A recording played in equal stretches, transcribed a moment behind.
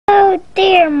Oh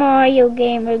dear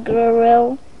MarioGamer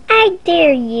Guru, I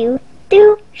dare you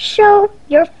to show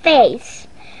your face.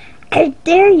 I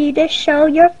dare you to show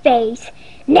your face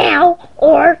now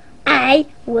or I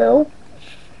will...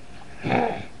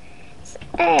 Oh,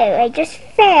 I just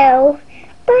fell.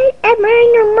 But I'm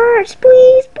wearing your mask.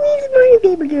 Please, please,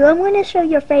 MarioGamer Guru, I want to show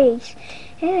your face.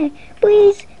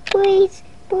 Please, please,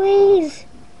 please.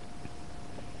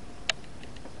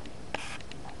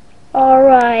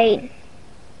 Alright.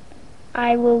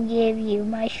 I will give you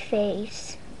my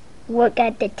face. Look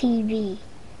at the TV.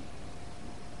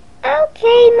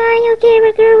 Okay,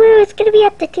 MarioGamer Guru, it's gonna be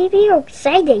at the TV. Oh,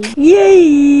 exciting. Yay!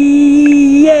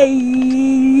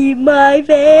 Yay! My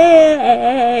face!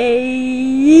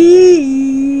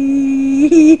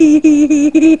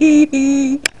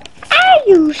 Are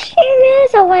you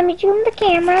serious? Oh, let me zoom the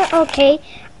camera. Okay.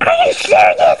 Are you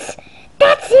serious?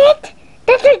 That's it?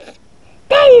 That's it?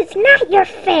 That is not your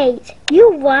face.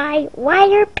 You lie. Why are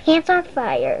your pants on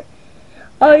fire?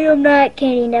 I am not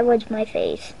kidding. That was my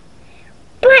face.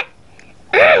 But,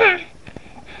 that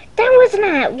was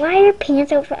not. Why are your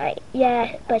pants on fire?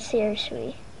 Yeah, but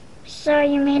seriously. So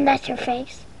you mean that's your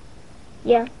face?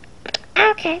 Yeah.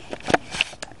 Okay.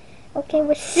 Okay,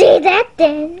 we'll see that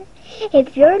then.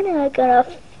 If you're not gonna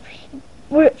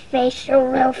face your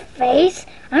real face,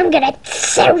 I'm gonna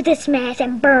sew this mask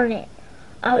and burn it.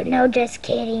 Oh, no, just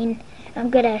kidding.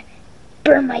 I'm gonna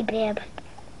burn my bib.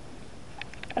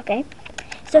 Okay.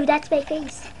 So that's my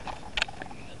face.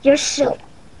 You're so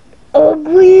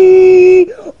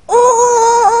ugly.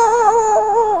 Oh!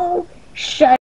 Shut